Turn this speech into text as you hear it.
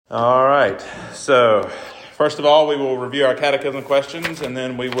All right. So, first of all, we will review our catechism questions, and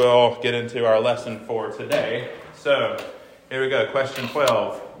then we will get into our lesson for today. So, here we go. Question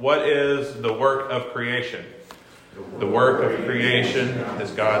 12. What is the work of creation? The work of creation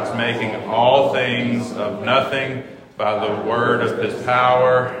is God's making all things of nothing by the word of His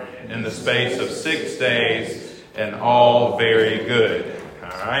power in the space of 6 days, and all very good.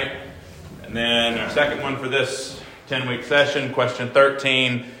 All right. And then our second one for this 10-week session, question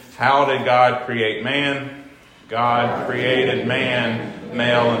 13. How did God create man? God created man,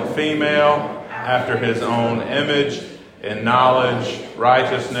 male and female, after His own image, in knowledge,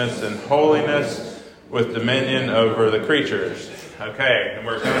 righteousness, and holiness, with dominion over the creatures. Okay, and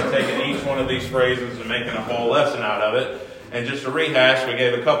we're kind of taking each one of these phrases and making a whole lesson out of it. And just to rehash, we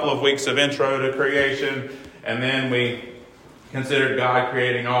gave a couple of weeks of intro to creation, and then we considered God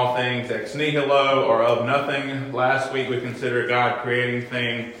creating all things ex nihilo, or of nothing. Last week we considered God creating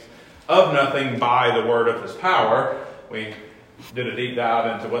things of nothing by the word of His power. We did a deep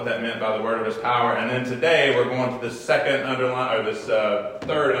dive into what that meant by the word of His power. And then today we're going to this third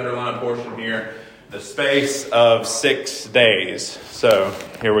underlined portion here, the space of 6 days. So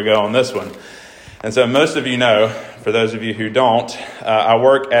here we go on this one. And so most of you know, for those of you who don't, I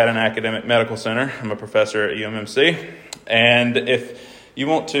work at an academic medical center. I'm a professor at UMMC. And if you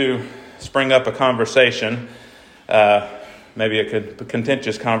want to spring up a conversation, maybe a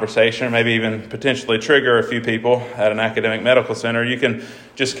contentious conversation, or maybe even potentially trigger a few people at an academic medical center, you can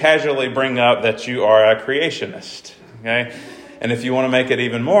just casually bring up that you are a creationist. Okay? And if you want to make it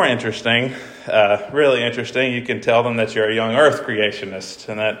even more interesting, really interesting, you can tell them that you're a young earth creationist.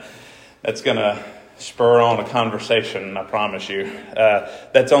 And that's going to spur on a conversation, I promise you.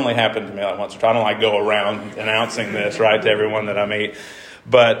 That's only happened to me like once or twice. I don't go around announcing this, right, to everyone that I meet.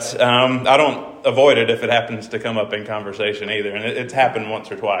 But I don't avoid it if it happens to come up in conversation either. And it's happened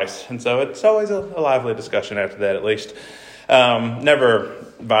once or twice. And so it's always a lively discussion after that, at least. Never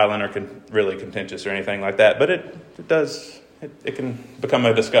violent or really contentious or anything like that. But it can become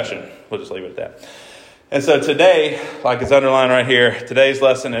a discussion. We'll just leave it at that. And so today, like it's underlined right here, today's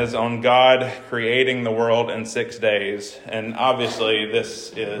lesson is on God creating the world in 6 days. And obviously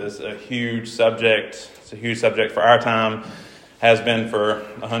this is a huge subject. It's a huge subject for our time. Has been for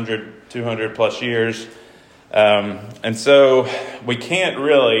 100, 200 plus years. And so we can't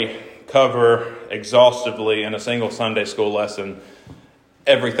really cover exhaustively in a single Sunday school lesson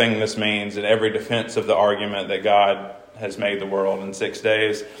everything this means and every defense of the argument that God has made the world in 6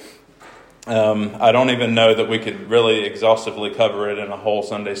 days. I don't even know that we could really exhaustively cover it in a whole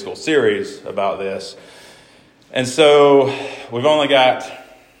Sunday school series about this. And so we've only got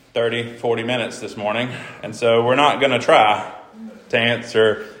 30, 40 minutes this morning. And so we're not going to try to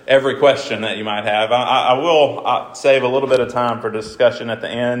answer every question that you might have. I will save a little bit of time for discussion at the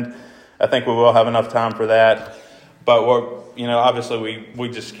end. I think we will have enough time for that. But obviously we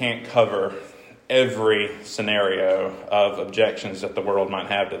just can't cover every scenario of objections that the world might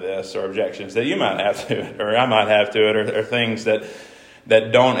have to this, or objections that you might have to it, or I might have to it, or things that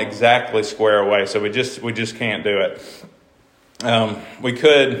don't exactly square away. So we just can't do it. We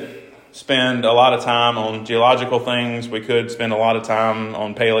could spend a lot of time on geological things. We could spend a lot of time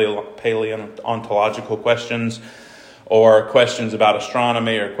on paleontological questions, or questions about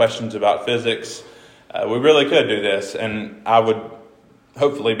astronomy, or questions about physics. We really could do this, and I would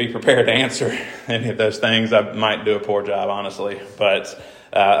hopefully be prepared to answer any of those things. I might do a poor job, honestly, but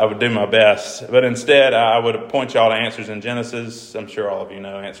I would do my best. But instead, I would point y'all to Answers in Genesis. I'm sure all of you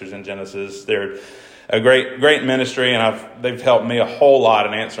know Answers in Genesis. They're a great ministry, and they've helped me a whole lot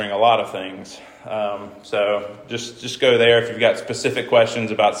in answering a lot of things. So just go there if you've got specific questions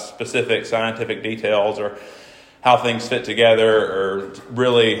about specific scientific details, or how things fit together, or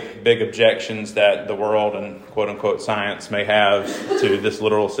really big objections that the world and quote-unquote science may have to this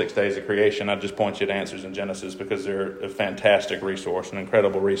literal 6 days of creation. I just point you to Answers in Genesis, because they're a fantastic resource, an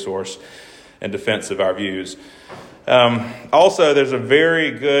incredible resource in defense of our views. Also, there's a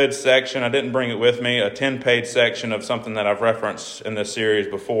very good section, I didn't bring it with me, a 10-page section of something that I've referenced in this series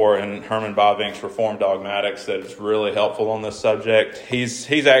before in Herman Bavinck's Reformed Dogmatics that is really helpful on this subject. He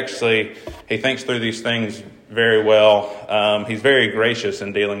thinks through these things very well. He's very gracious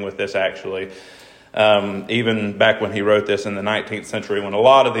in dealing with this, actually. Even back when he wrote this in the 19th century, when a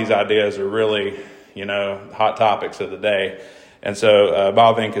lot of these ideas are really, hot topics of the day. And so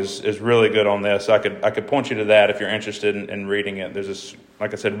Bavinck is really good on this. I could point you to that if you're interested in reading it. There's this,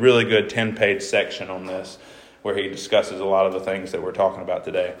 like I said, really good 10-page section on this where he discusses a lot of the things that we're talking about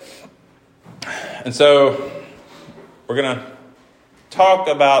today. And so we're going to talk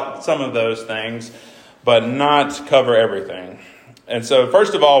about some of those things, but not cover everything. And so,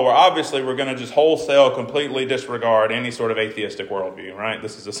 first of all, we're going to just wholesale completely disregard any sort of atheistic worldview, right?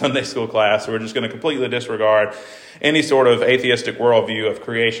 This is a Sunday school class, so we're just going to completely disregard any sort of atheistic worldview of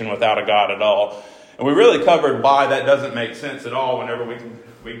creation without a God at all. And we really covered why that doesn't make sense at all whenever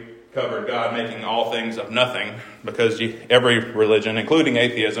we covered God making all things of nothing, because every religion, including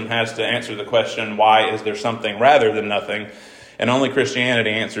atheism, has to answer the question, why is there something rather than nothing? And only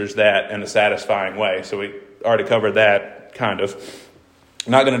Christianity answers that in a satisfying way. So we already covered that, kind of.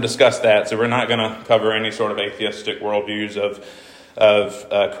 I'm not going to discuss that, so we're not going to cover any sort of atheistic worldviews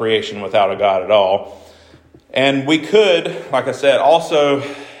of creation without a God at all. And we could, like I said, also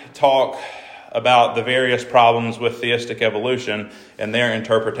talk about the various problems with theistic evolution and their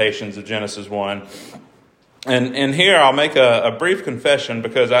interpretations of Genesis 1. And here I'll make a brief confession,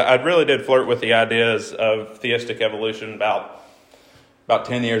 because I really did flirt with the ideas of theistic evolution about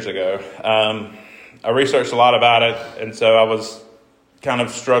 10 years ago. I researched a lot about it, and so I was kind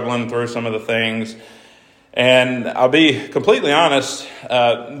of struggling through some of the things. And I'll be completely honest,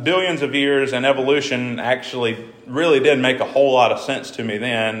 billions of years and evolution actually really did make a whole lot of sense to me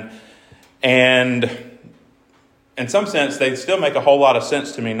then. And in some sense, they still make a whole lot of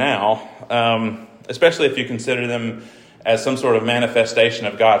sense to me now, especially if you consider them as some sort of manifestation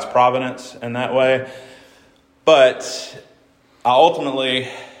of God's providence in that way. But I ultimately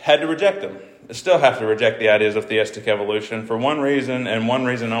had to reject them. I still have to reject the ideas of theistic evolution for one reason and one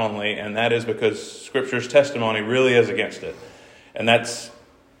reason only, and that is because Scripture's testimony really is against it. And that's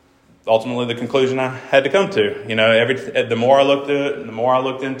ultimately the conclusion I had to come to. The more I looked at it, the more I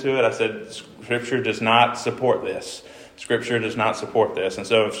looked into it, I said, Scripture does not support this. Scripture does not support this. And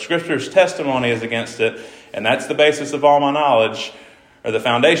so if Scripture's testimony is against it, and that's the basis of all my knowledge, or the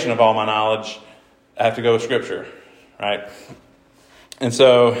foundation of all my knowledge, I have to go with Scripture, right? And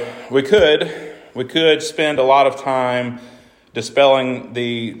so we could spend a lot of time dispelling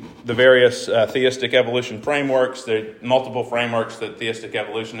the various theistic evolution frameworks, the multiple frameworks that theistic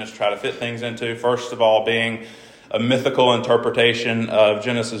evolutionists try to fit things into. First of all, being a mythical interpretation of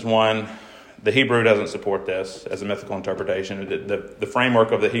Genesis 1. The Hebrew doesn't support this as a mythical interpretation. The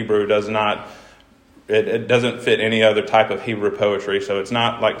framework of the Hebrew doesn't fit any other type of Hebrew poetry, so it's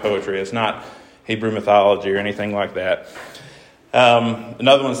not like poetry. It's not Hebrew mythology or anything like that.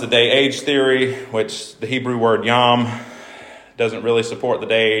 Another one's the day-age theory, which the Hebrew word yom doesn't really support the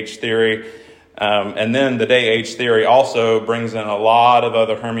day-age theory. And then the day-age theory also brings in a lot of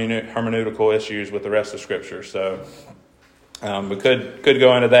other hermeneutical issues with the rest of Scripture. So we could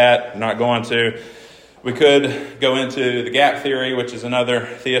go into that. I'm not going to. We could go into the gap theory, which is another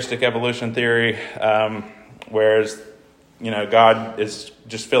theistic evolution theory, whereas God is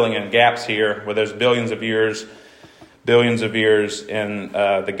just filling in gaps here, where there's billions of years in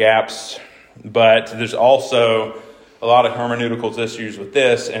the gaps. But there's also a lot of hermeneutical issues with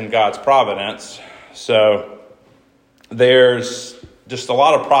this and God's providence. So there's just a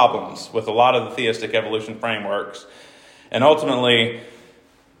lot of problems with a lot of the theistic evolution frameworks. And ultimately,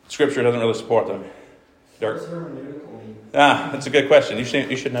 Scripture doesn't really support them. Dirk? What does hermeneutical mean? That's a good question. You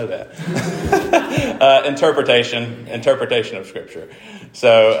should know that. Interpretation of Scripture.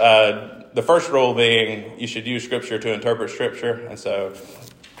 So the first rule being you should use Scripture to interpret Scripture. And so,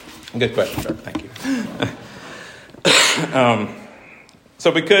 good question, Dirk. Thank you.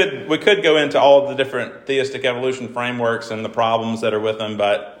 So we could go into all of the different theistic evolution frameworks and the problems that are with them,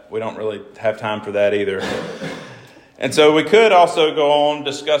 but we don't really have time for that either. And so we could also go on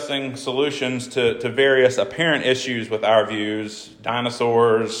discussing solutions to various apparent issues with our views,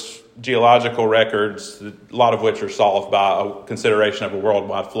 dinosaurs, geological records, a lot of which are solved by a consideration of a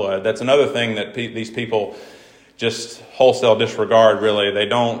worldwide flood. That's another thing that these people just wholesale disregard, really. They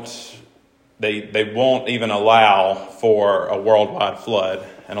won't even allow for a worldwide flood.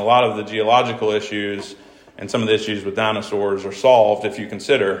 And a lot of the geological issues and some of the issues with dinosaurs are solved if you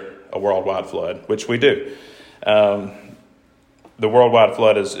consider a worldwide flood, which we do. The worldwide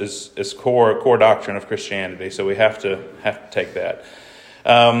flood is core doctrine of Christianity, so we have to take that.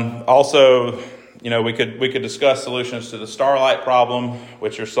 Also, we could discuss solutions to the starlight problem,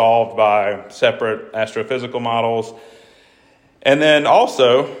 which are solved by separate astrophysical models, and then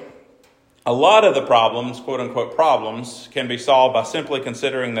also a lot of the problems, quote unquote problems, can be solved by simply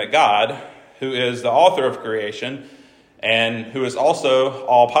considering that God, who is the author of creation and who is also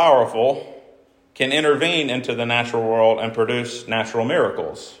all powerful, can intervene into the natural world and produce natural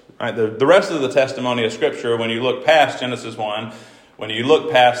miracles. Right? The rest of the testimony of Scripture, when you look past Genesis 1, when you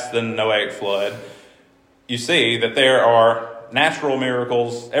look past the Noahic flood, you see that there are natural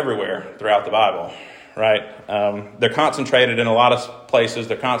miracles everywhere throughout the Bible. Right? They're concentrated in a lot of places.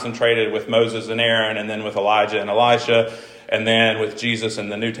 They're concentrated with Moses and Aaron, and then with Elijah and Elisha. and then with Jesus in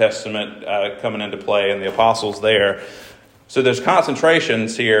the New Testament coming into play and the apostles there. So there's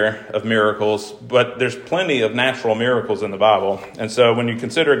concentrations here of miracles, but there's plenty of natural miracles in the Bible. And so when you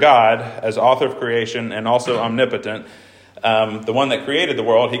consider God as author of creation and also omnipotent, the one that created the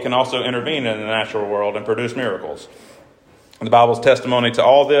world, he can also intervene in the natural world and produce miracles. And the Bible's testimony to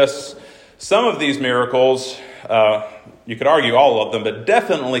all this. Some of these miracles, you could argue all of them, but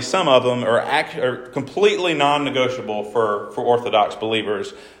definitely some of them are completely non-negotiable for Orthodox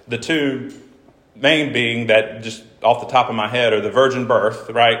believers. The two main being that, just off the top of my head, are the virgin birth,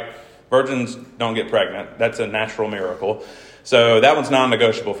 right? Virgins don't get pregnant. That's a natural miracle. So that one's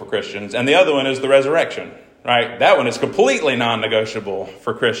non-negotiable for Christians. And the other one is the resurrection, right? That one is completely non-negotiable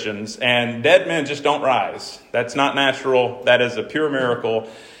for Christians. And dead men just don't rise. That's not natural. That is a pure miracle.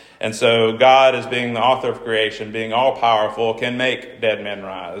 And so God, as being the author of creation, being all-powerful, can make dead men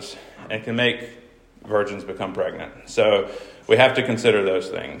rise and can make virgins become pregnant. So we have to consider those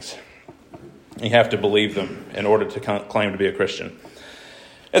things. You have to believe them in order to claim to be a Christian.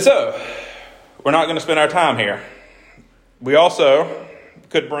 And so, we're not going to spend our time here. We also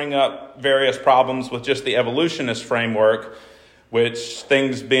could bring up various problems with just the evolutionist framework, which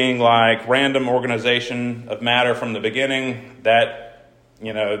things being like random organization of matter from the beginning, that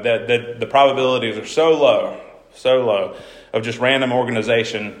the probabilities are so low of just random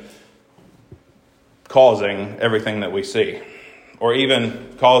organization causing everything that we see. Or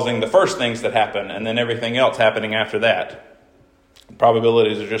even causing the first things that happen and then everything else happening after that.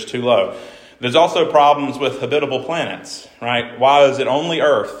 Probabilities are just too low. There's also problems with habitable planets, right? Why is it only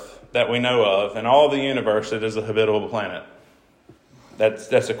Earth that we know of in all of the universe that is a habitable planet?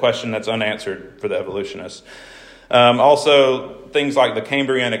 That's a question that's unanswered for the evolutionists. Also, things like the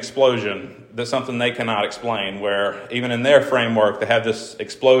Cambrian explosion, that's something they cannot explain, where even in their framework, they have this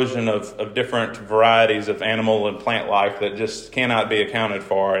explosion of different varieties of animal and plant life that just cannot be accounted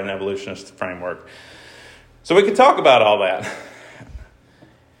for in an evolutionist framework. So we could talk about all that.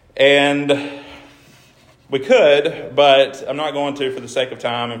 And we could, but I'm not going to for the sake of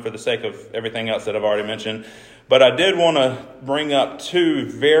time and for the sake of everything else that I've already mentioned. But I did want to bring up two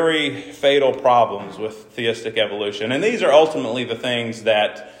very fatal problems with theistic evolution. And these are ultimately the things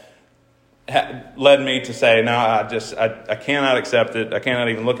that led me to say, no, I cannot accept it. I cannot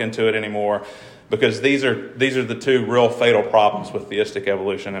even look into it anymore, because these are the two real fatal problems with theistic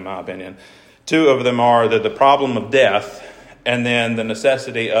evolution, in my opinion. Two of them are the problem of death and then the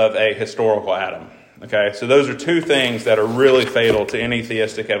necessity of a historical Adam. Okay, so those are two things that are really fatal to any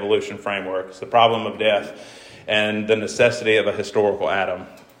theistic evolution framework. It's the problem of death and the necessity of a historical Adam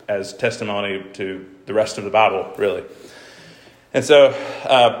as testimony to the rest of the Bible, really. And so,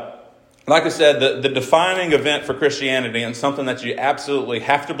 like I said, the defining event for Christianity, and something that you absolutely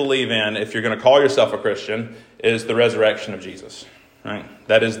have to believe in if you're going to call yourself a Christian, is the resurrection of Jesus. Right?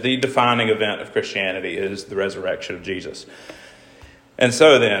 That is the defining event of Christianity, is the resurrection of Jesus. And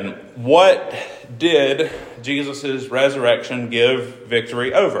so then, what did Jesus' resurrection give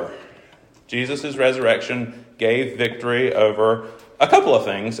victory over? Jesus' resurrection gave victory over a couple of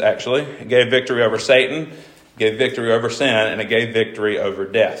things, actually. It gave victory over Satan, gave victory over sin, and it gave victory over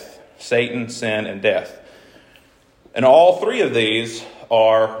death. Satan, sin, and death. And all three of these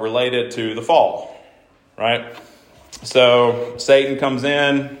are related to the fall, right? So Satan comes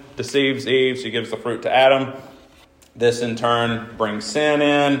in, deceives Eve, she gives the fruit to Adam. This in turn brings sin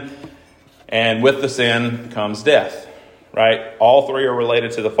in, and with the sin comes death, right? All three are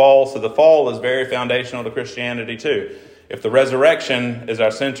related to the fall, so the fall is very foundational to Christianity too. If the resurrection is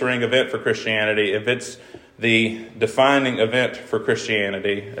our centering event for Christianity, if it's the defining event for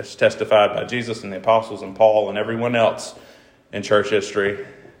Christianity, as testified by Jesus and the apostles and Paul and everyone else in church history,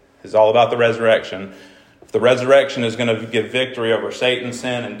 is all about the resurrection. If the resurrection is going to give victory over Satan,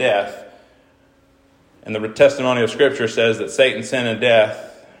 sin, and death, and the testimony of Scripture says that Satan, sin, and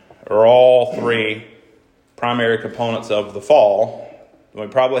death are all three primary components of the fall, then we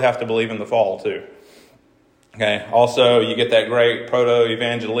probably have to believe in the fall too. Okay. Also, you get that great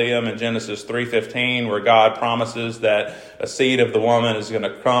proto-evangelium in Genesis 3:15, where God promises that a seed of the woman is going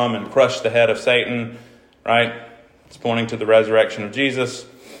to come and crush the head of Satan, right? It's pointing to the resurrection of Jesus.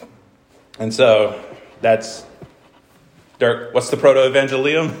 And so that's, Dirk, what's the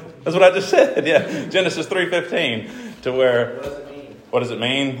proto-evangelium? That's what I just said. Yeah, Genesis 3:15, to where, what does it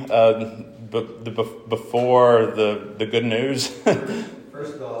mean? Before the good news?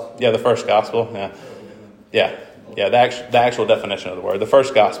 First gospel. Yeah, the first gospel. Yeah. The actual definition of the word, the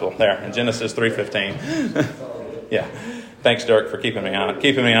first gospel, there in Genesis 3:15. Yeah, thanks, Dirk, for keeping me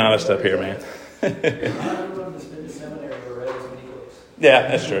honest up here, man. Yeah,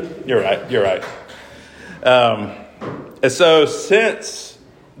 that's true. You're right. And so since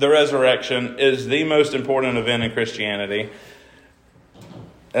the resurrection is the most important event in Christianity,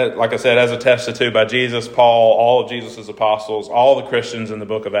 like I said, as attested to by Jesus, Paul, all of Jesus' apostles, all the Christians in the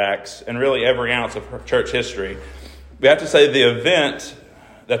book of Acts, and really every ounce of church history, we have to say the event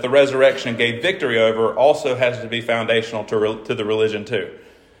that the resurrection gave victory over also has to be foundational to the religion too.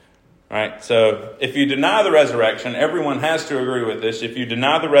 Right? So if you deny the resurrection, everyone has to agree with this. If you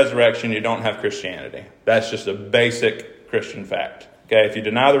deny the resurrection, you don't have Christianity. That's just a basic Christian fact. Okay? If you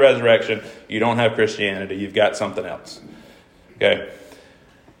deny the resurrection, you don't have Christianity. You've got something else. Okay?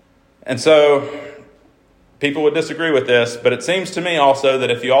 And so people would disagree with this, but it seems to me also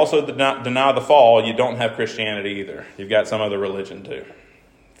that if you also deny the fall, you don't have Christianity either. You've got some other religion too.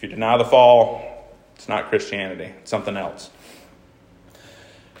 If you deny the fall, it's not Christianity. It's something else.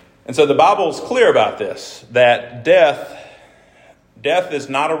 And so the Bible is clear about this, that death is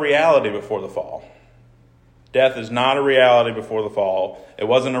not a reality before the fall. Death is not a reality before the fall. It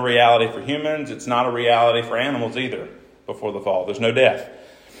wasn't a reality for humans. It's not a reality for animals either before the fall. There's no death.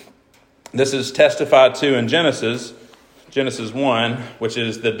 This is testified to in Genesis 1, which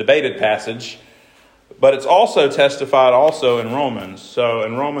is the debated passage, but it's also testified also in Romans. So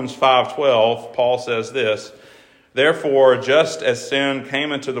in Romans 5:12, Paul says this, "Therefore, just as sin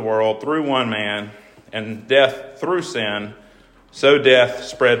came into the world through one man, and death through sin, so death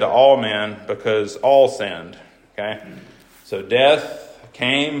spread to all men because all sinned." Okay? So death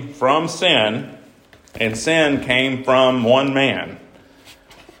came from sin, and sin came from one man.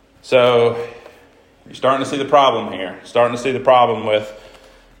 So you're starting to see the problem here. Starting to see the problem with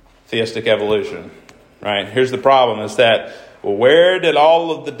theistic evolution. Right? Here's the problem, is that, well, where did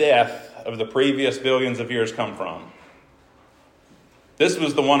all of the death of the previous billions of years come from? This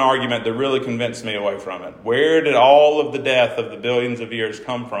was the one argument that really convinced me away from it. Where did all of the death of the billions of years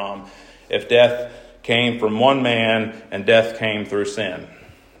come from if death came from one man and death came through sin?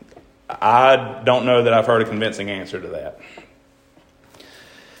 I don't know that I've heard a convincing answer to that.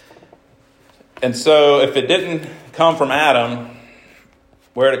 And so if it didn't come from Adam,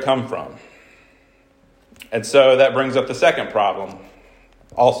 where did it come from? And so that brings up the second problem,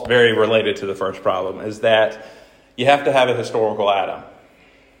 also very related to the first problem, is that you have to have a historical Adam.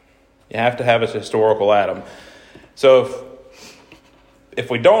 You have to have a historical Adam. So if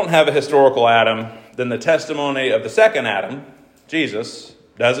we don't have a historical Adam, then the testimony of the second Adam, Jesus,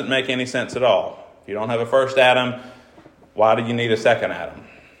 doesn't make any sense at all. If you don't have a first Adam, why do you need a second Adam?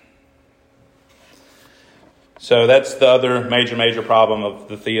 So that's the other major problem of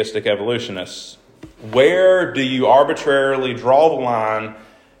the theistic evolutionists. Where do you arbitrarily draw the line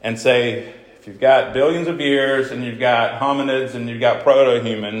and say, if you've got billions of years and you've got hominids and you've got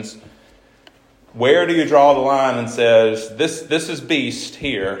proto-humans, where do you draw the line and says, this is beast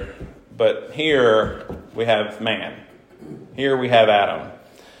here, but here we have man. Here we have Adam.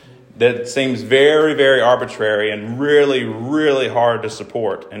 That seems very, very arbitrary and really, really hard to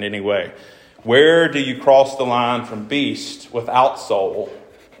support in any way. Where do you cross the line from beast without soul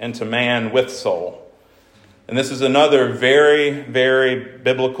into man with soul? And this is another very, very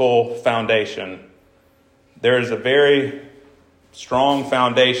biblical foundation. There is a very strong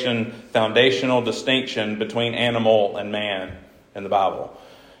foundational distinction between animal and man in the Bible,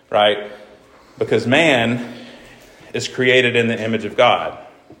 right? Because man is created in the image of God.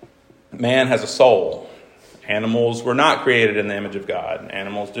 Man has a soul. Animals were not created in the image of God.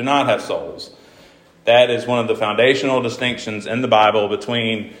 Animals do not have souls. That is one of the foundational distinctions in the Bible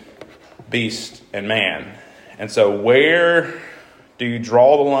between beast and man. And so where do you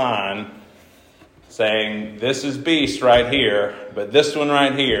draw the line saying this is beast right here, but this one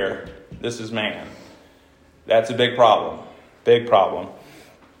right here, this is man? That's a big problem. Big problem.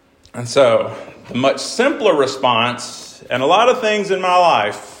 And so the much simpler response, and a lot of things in my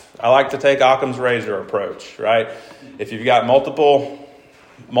life, I like to take Occam's razor approach, right? If you've got multiple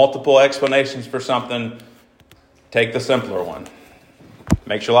explanations for something, take the simpler one.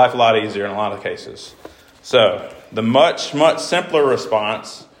 Makes your life a lot easier in a lot of cases. So the much simpler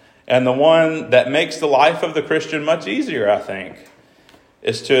response, and the one that makes the life of the Christian much easier, I think,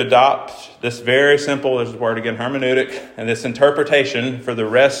 is to adopt this very simple, there's the word again, hermeneutic, and this interpretation for the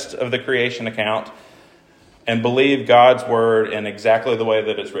rest of the creation account, and believe God's word in exactly the way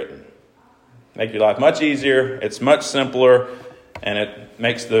that it's written. Make your life much easier, it's much simpler, and it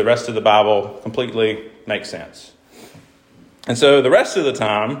makes the rest of the Bible completely make sense. And so the rest of the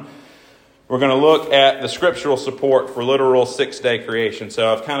time, we're going to look at the scriptural support for literal six-day creation.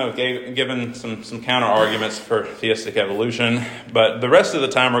 So I've kind of given some counter-arguments for theistic evolution, but the rest of the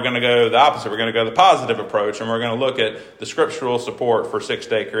time we're going to go the opposite. We're going to go the positive approach, and we're going to look at the scriptural support for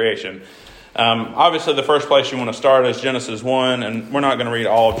six-day creation. Obviously, the first place you want to start is Genesis 1, and we're not going to read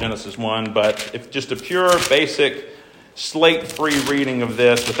all of Genesis 1, but if just a pure, basic, slate-free reading of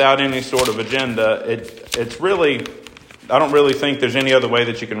this without any sort of agenda, it's really, I don't really think there's any other way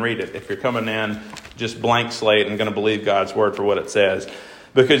that you can read it if you're coming in just blank slate and going to believe God's word for what it says.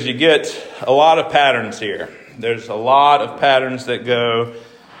 Because you get a lot of patterns here. There's a lot of patterns that go,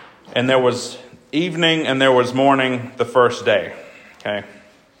 and there was evening and there was morning the first day. Okay.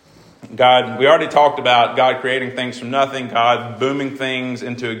 God, we already talked about God creating things from nothing, God booming things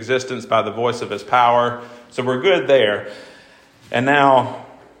into existence by the voice of his power. So we're good there. And now,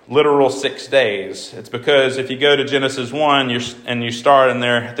 literal 6 days. It's because if you go to Genesis 1 and you start in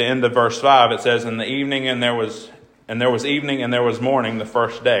there at the end of verse 5, it says, in the evening and there was evening and there was morning the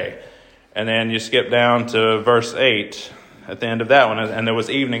first day. And then you skip down to verse 8 at the end of that one, and there was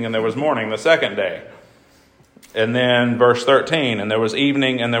evening and there was morning the second day. And then verse 13, and there was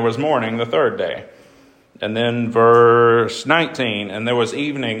evening and there was morning the third day. And then verse 19, and there was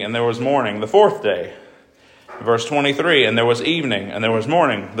evening and there was morning the fourth day. Verse 23, and there was evening and there was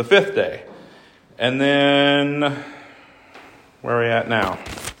morning the fifth day. And then, where are we at now?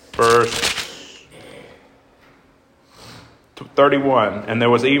 Verse 31, and there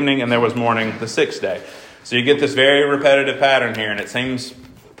was evening and there was morning the sixth day. So you get this very repetitive pattern here, and it seems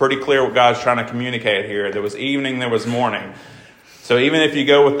pretty clear what God's trying to communicate here. There was evening, there was morning. So even if you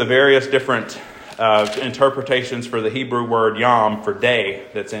go with the various different interpretations for the Hebrew word yom for day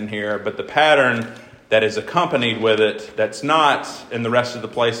that's in here, but the pattern that is accompanied with it, that's not in the rest of the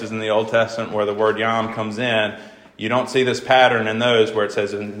places in the Old Testament where the word yom comes in, you don't see this pattern in those where it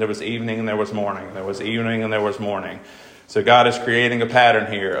says there was evening and there was morning. There was evening and there was morning. So God is creating a pattern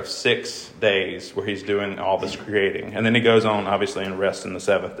here of 6 days where he's doing all this creating. And then he goes on, obviously, and rests in the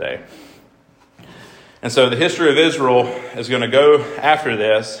seventh day. And so the history of Israel is going to go after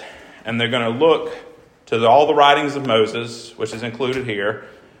this, and they're going to look to all the writings of Moses, which is included here.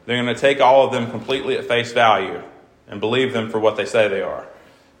 They're going to take all of them completely at face value and believe them for what they say they are.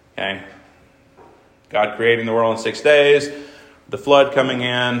 Okay? God creating the world in 6 days, the flood coming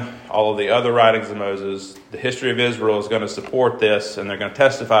in, all of the other writings of Moses. The history of Israel is going to support this, and they're going to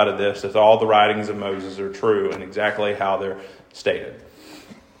testify to this if all the writings of Moses are true and exactly how they're stated.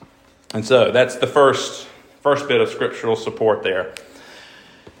 And so that's the first bit of scriptural support there.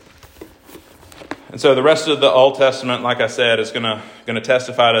 And so the rest of the Old Testament, like I said, is going to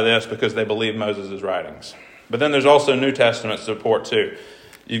testify to this because they believe Moses' writings. But then there's also New Testament support too.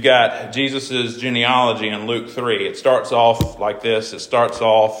 You've got Jesus' genealogy in Luke 3. It starts off like this. It starts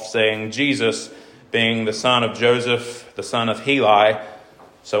off saying Jesus being the son of Joseph, the son of Heli,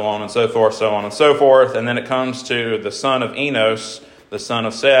 so on and so forth, so on and so forth. And then it comes to the son of Enos, the son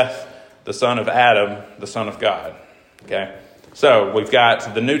of Seth, the son of Adam, the son of God. Okay? So we've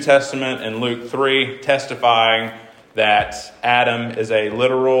got the New Testament in Luke 3 testifying that Adam is a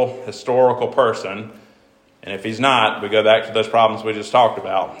literal historical person. And if he's not, we go back to those problems we just talked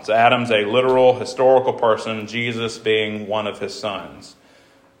about. So Adam's a literal historical person, Jesus being one of his sons,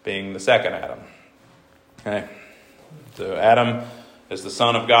 being the second Adam. Okay. So Adam is the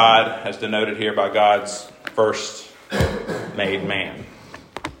son of God, as denoted here by God's first made man.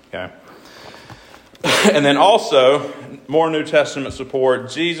 Okay. And then also, more New Testament support,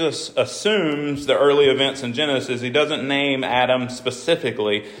 Jesus assumes the early events in Genesis. He doesn't name Adam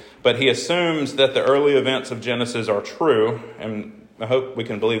specifically, but he assumes that the early events of Genesis are true, and I hope we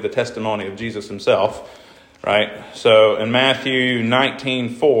can believe the testimony of Jesus himself, right? So in Matthew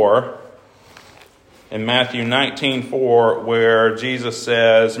 19:4, where Jesus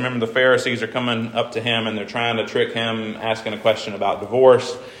says, remember the Pharisees are coming up to him and they're trying to trick him, asking a question about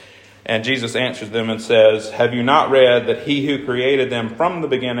divorce. And Jesus answers them and says, have you not read that he who created them from the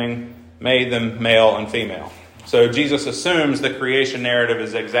beginning made them male and female? So Jesus assumes the creation narrative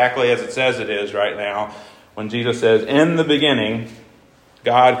is exactly as it says it is right now. When Jesus says, in the beginning,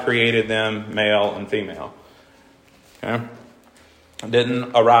 God created them male and female. Okay? It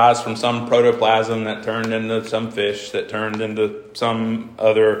didn't arise from some protoplasm that turned into some fish, that turned into some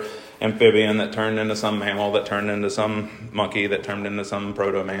other amphibian, that turned into some mammal, that turned into some monkey, that turned into some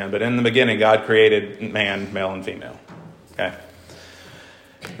proto-man. But in the beginning, God created man, male and female. Okay.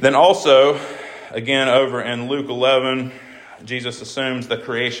 Then also, again, over in Luke 11, Jesus assumes the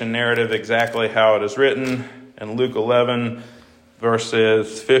creation narrative exactly how it is written. In Luke 11,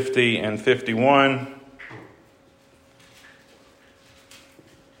 verses 50 and 51.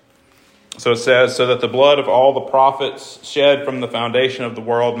 So it says, so that the blood of all the prophets shed from the foundation of the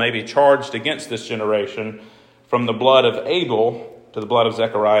world may be charged against this generation, from the blood of Abel to the blood of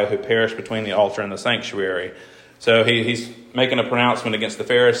Zechariah, who perished between the altar and the sanctuary. So he's making a pronouncement against the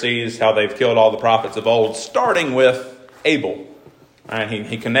Pharisees, how they've killed all the prophets of old, starting with Abel. And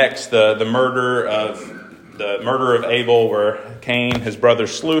he connects the murder of Abel, where Cain, his brother,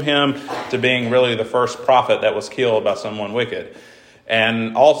 slew him, to being really the first prophet that was killed by someone wicked.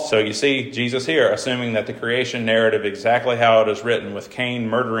 And also, you see Jesus here, assuming that the creation narrative, exactly how it is written, with Cain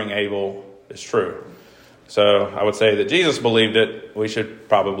murdering Abel, is true. So I would say that Jesus believed it. We should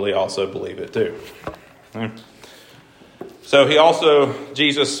probably also believe it too. So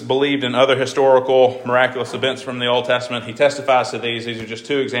Jesus believed in other historical miraculous events from the Old Testament. He testifies to these. These are just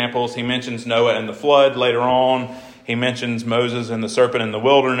two examples. He mentions Noah and the flood later on. He mentions Moses and the serpent in the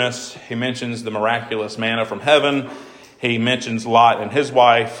wilderness. He mentions the miraculous manna from heaven. He mentions Lot and his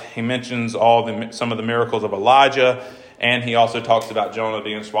wife. He mentions some of the miracles of Elijah. And he also talks about Jonah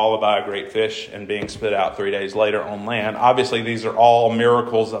being swallowed by a great fish and being spit out 3 days later on land. Obviously, these are all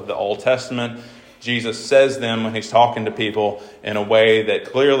miracles of the Old Testament. Jesus says them when he's talking to people in a way that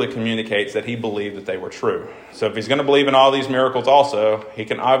clearly communicates that he believed that they were true. So if he's going to believe in all these miracles also, he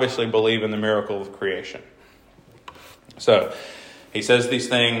can obviously believe in the miracle of creation. So he says these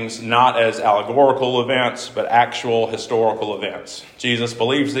things not as allegorical events, but actual historical events. Jesus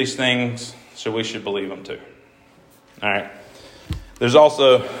believes these things, so we should believe them too. All right. There's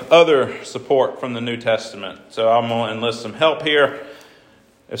also other support from the New Testament. So I'm going to enlist some help here.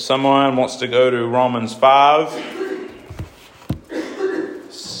 If someone wants to go to Romans 5,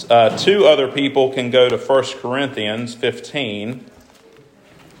 two other people can go to 1 Corinthians 15.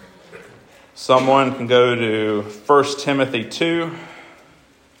 Someone can go to 1 Timothy 2.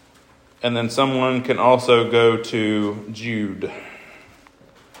 And then someone can also go to Jude.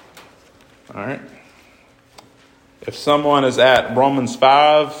 All right. If someone is at Romans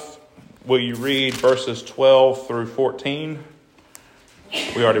 5, will you read verses 12 through 14?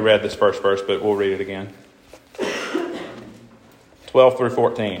 We already read this first verse, but we'll read it again. 12 through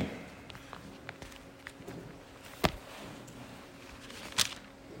 14.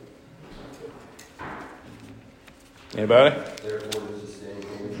 Anybody? Therefore, this is sin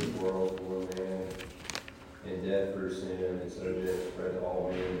came into the world for one man, and death through sin, and so death spread to all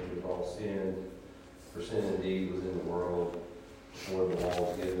men because all sinned. For sin indeed was in the world before the law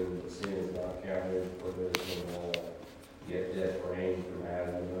was given, but sin is not counted for there is no law. Yet death reigned from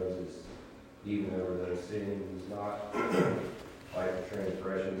Adam and Moses, even over those sin was not like the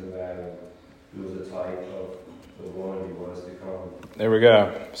transgressions of Adam, who was a type of the one who was to come. There we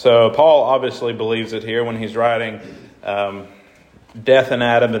go. So Paul obviously believes it here when he's writing death in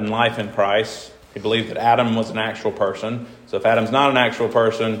Adam and life in Christ. He believes that Adam was an actual person. So if Adam's not an actual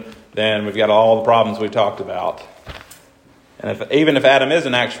person, then we've got all the problems we've talked about. And even if Adam is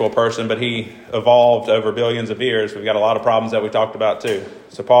an actual person, but he evolved over billions of years, we've got a lot of problems that we talked about too.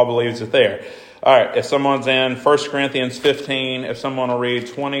 So Paul believes it there. All right, if someone's in 1 Corinthians 15, if someone will read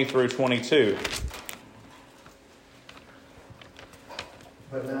 20 through 22.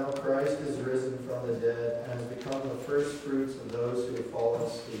 But now Christ is risen from the dead and has become the first fruits of those who have fallen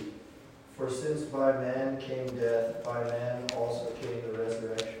asleep. For since by man came death, by man also came the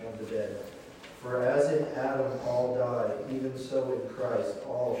resurrection of the dead. For as in Adam all die, even so in Christ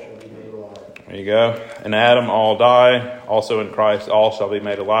all shall be made alive. There you go. In Adam all die, also in Christ all shall be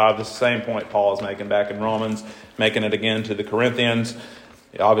made alive. This is the same point Paul is making back in Romans, making it again to the Corinthians.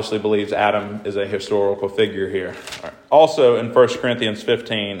 He obviously believes Adam is a historical figure here. All right. Also in 1 Corinthians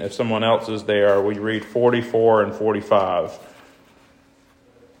 15, if someone else is there, we read 44 and 45.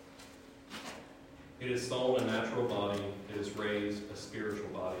 It is sown a natural body, it is raised a spiritual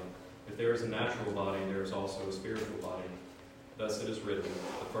body. If there is a natural body, there is also a spiritual body. Thus it is written,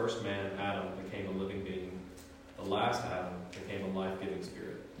 the first man, Adam, became a living being. The last Adam became a life-giving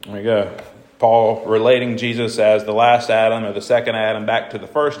spirit. There you go. Paul relating Jesus as the last Adam or the second Adam back to the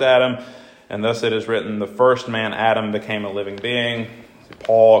first Adam. And thus it is written, the first man, Adam, became a living being.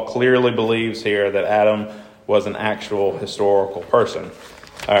 Paul clearly believes here that Adam was an actual historical person.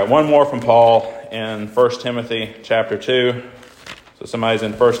 All right, one more from Paul in 1 Timothy chapter 2. So somebody's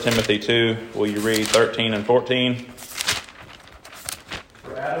in 1 Timothy 2. Will you read 13 and 14?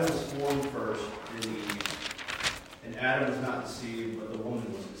 For Adam was formed first, then Eve. And Adam was not deceived, but the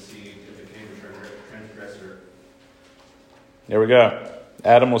woman was deceived and became a transgressor. There we go.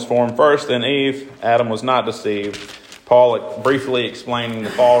 Adam was formed first, then Eve. Adam was not deceived. Paul briefly explaining the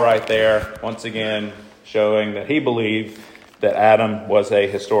fall right there. Once again, showing that he believed that Adam was a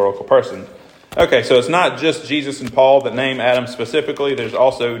historical person. Okay, so it's not just Jesus and Paul that name Adam specifically. There's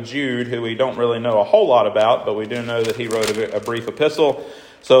also Jude, who we don't really know a whole lot about, but we do know that he wrote a brief epistle.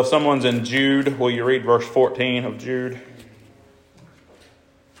 So if someone's in Jude, will you read verse 14 of Jude?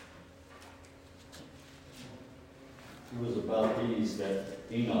 was about these that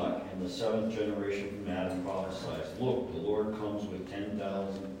Enoch in the seventh generation from Adam prophesies, "Look, the Lord comes with tens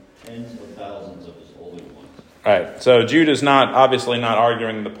of thousands of his holy ones." Right. So Jude is obviously not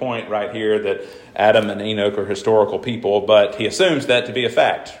arguing the point right here that Adam and Enoch are historical people, but he assumes that to be a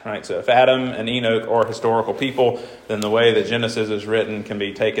fact, right? So if Adam and Enoch are historical people, then the way that Genesis is written can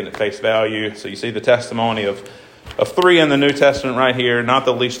be taken at face value. So you see the testimony of three in the New Testament right here, not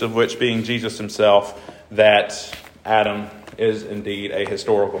the least of which being Jesus himself, that Adam is indeed a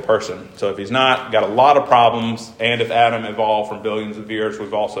historical person. So if he's not, got a lot of problems, and if Adam evolved from billions of years,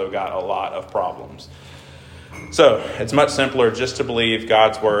 we've also got a lot of problems. So it's much simpler just to believe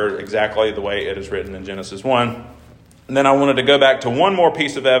God's word exactly the way it is written in Genesis 1. And then I wanted to go back to one more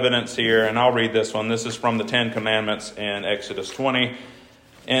piece of evidence here, and I'll read this one. This is from the Ten Commandments in Exodus 20.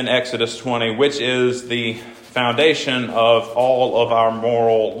 In Exodus 20, which is the foundation of all of our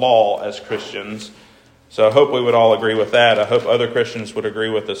moral law as Christians. So I hope we would all agree with that. I hope other Christians would agree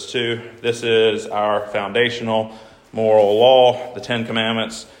with us too. This is our foundational moral law, the Ten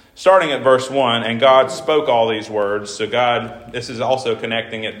Commandments. Starting at verse 1, and God spoke all these words. So this is also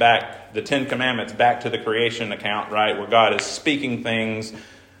connecting it back, the Ten Commandments, back to the creation account, right? Where God is speaking things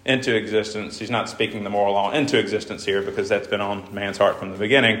into existence. He's not speaking the moral law into existence here because that's been on man's heart from the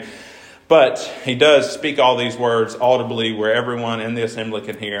beginning. But he does speak all these words audibly where everyone in the assembly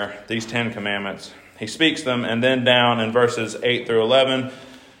can hear these Ten Commandments. He speaks them, and then down in verses 8 through 11,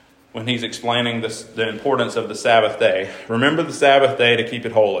 when he's explaining the importance of the Sabbath day. Remember the Sabbath day to keep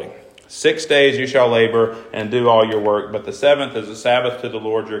it holy. 6 days you shall labor and do all your work, but the seventh is a Sabbath to the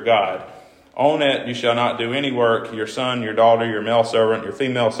Lord your God. On it you shall not do any work, your son, your daughter, your male servant, your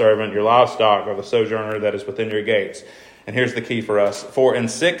female servant, your livestock, or the sojourner that is within your gates. And here's the key for us. For in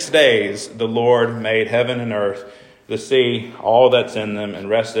 6 days the Lord made heaven and earth, the sea, all that's in them, and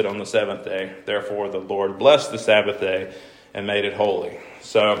rested on the seventh day. Therefore the Lord blessed the Sabbath day and made it holy.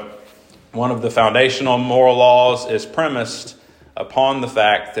 So one of the foundational moral laws is premised upon the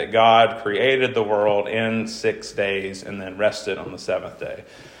fact that God created the world in 6 days and then rested on the seventh day.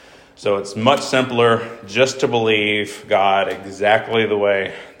 So it's much simpler just to believe God exactly the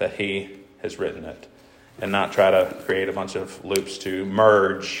way that he has written it and not try to create a bunch of loops to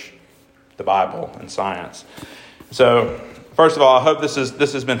merge the Bible and science. So first of all, I hope this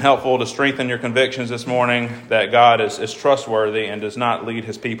has been helpful to strengthen your convictions this morning that God is trustworthy and does not lead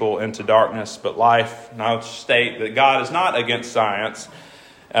his people into darkness but life. And I'll state that God is not against science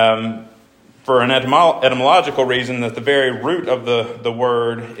for an etymological reason, that the very root of the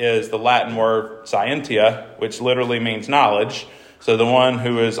word is the Latin word scientia, which literally means knowledge. So the one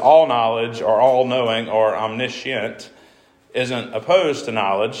who is all knowledge or all knowing or omniscient isn't opposed to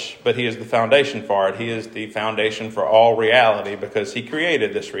knowledge, but he is the foundation for it. He is the foundation for all reality because he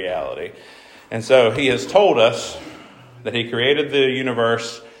created this reality. And so he has told us that he created the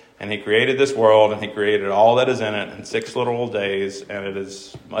universe and he created this world and he created all that is in it in 6 literal days. And it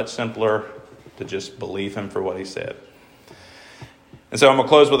is much simpler to just believe him for what he said. And so I'm going to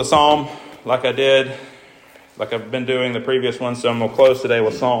close with a psalm like I've been doing the previous one. So I'm going to close today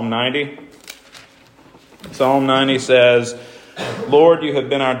with Psalm 90. Psalm 90 says, Lord, you have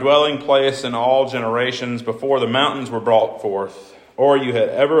been our dwelling place in all generations before the mountains were brought forth, or you had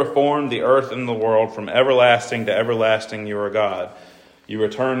ever formed the earth and the world. From everlasting to everlasting you are God. You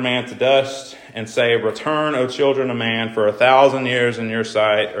return man to dust and say, return, O children of man, for 1,000 years in your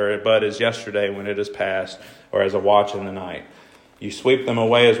sight are but as yesterday when it is past, or as a watch in the night. You sweep them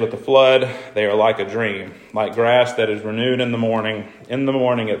away as with a flood. They are like a dream, like grass that is renewed in the morning. In the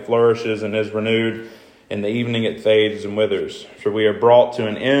morning it flourishes and is renewed. In the evening it fades and withers. For we are brought to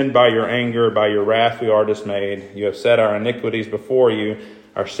an end by your anger, by your wrath we are dismayed. You have set our iniquities before you,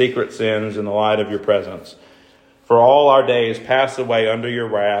 our secret sins in the light of your presence. For all our days pass away under your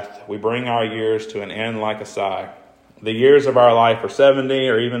wrath. We bring our years to an end like a sigh. The years of our life are 70,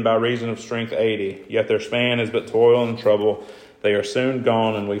 or even by reason of strength 80. Yet their span is but toil and trouble. They are soon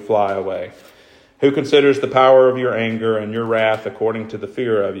gone and we fly away. Who considers the power of your anger and your wrath according to the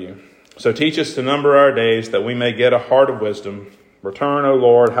fear of you? So teach us to number our days that we may get a heart of wisdom. Return, O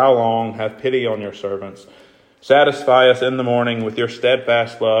Lord, how long? Have pity on your servants. Satisfy us in the morning with your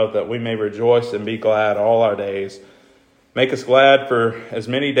steadfast love, that we may rejoice and be glad all our days. Make us glad for as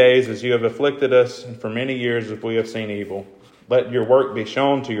many days as you have afflicted us, and for many years if we have seen evil. Let your work be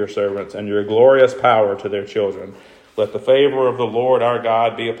shown to your servants, and your glorious power to their children. Let the favor of the Lord our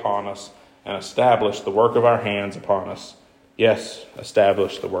God be upon us, and establish the work of our hands upon us. Yes,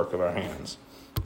 establish the work of our hands.